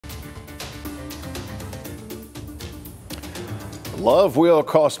Love will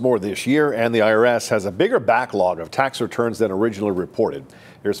cost more this year, and the IRS has a bigger backlog of tax returns than originally reported.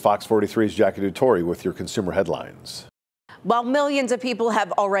 Here's Fox 43's Jackie Dutori with your consumer headlines. While millions of people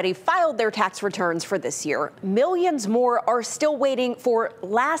have already filed their tax returns for this year, millions more are still waiting for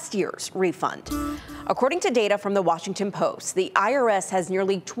last year's refund. According to data from the Washington Post, the IRS has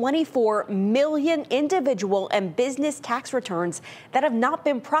nearly 24 million individual and business tax returns that have not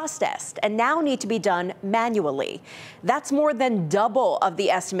been processed and now need to be done manually. That's more than double of the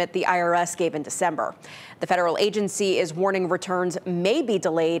estimate the IRS gave in December. The federal agency is warning returns may be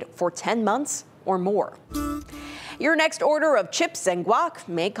delayed for 10 months or more. Your next order of chips and guac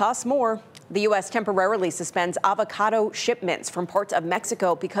may cost more. The U.S. temporarily suspends avocado shipments from parts of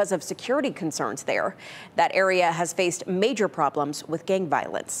Mexico because of security concerns there. That area has faced major problems with gang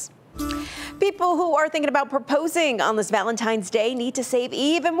violence. People who are thinking about proposing on this Valentine's Day need to save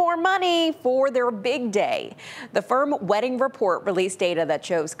even more money for their big day. The firm Wedding Report released data that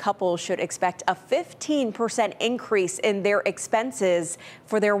shows couples should expect a 15% increase in their expenses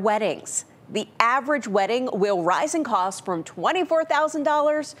for their weddings. The average wedding will rise in cost from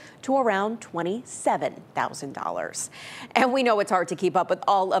 $24,000 to around $27,000. And we know it's hard to keep up with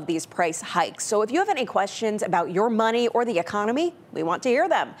all of these price hikes. So if you have any questions about your money or the economy, we want to hear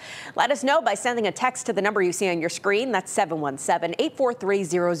them. Let us know by sending a text to the number you see on your screen. That's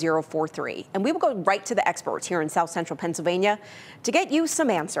 717-843-0043. And we will go right to the experts here in South Central Pennsylvania to get you some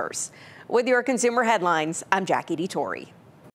answers. With your consumer headlines, I'm Jackie Dutori.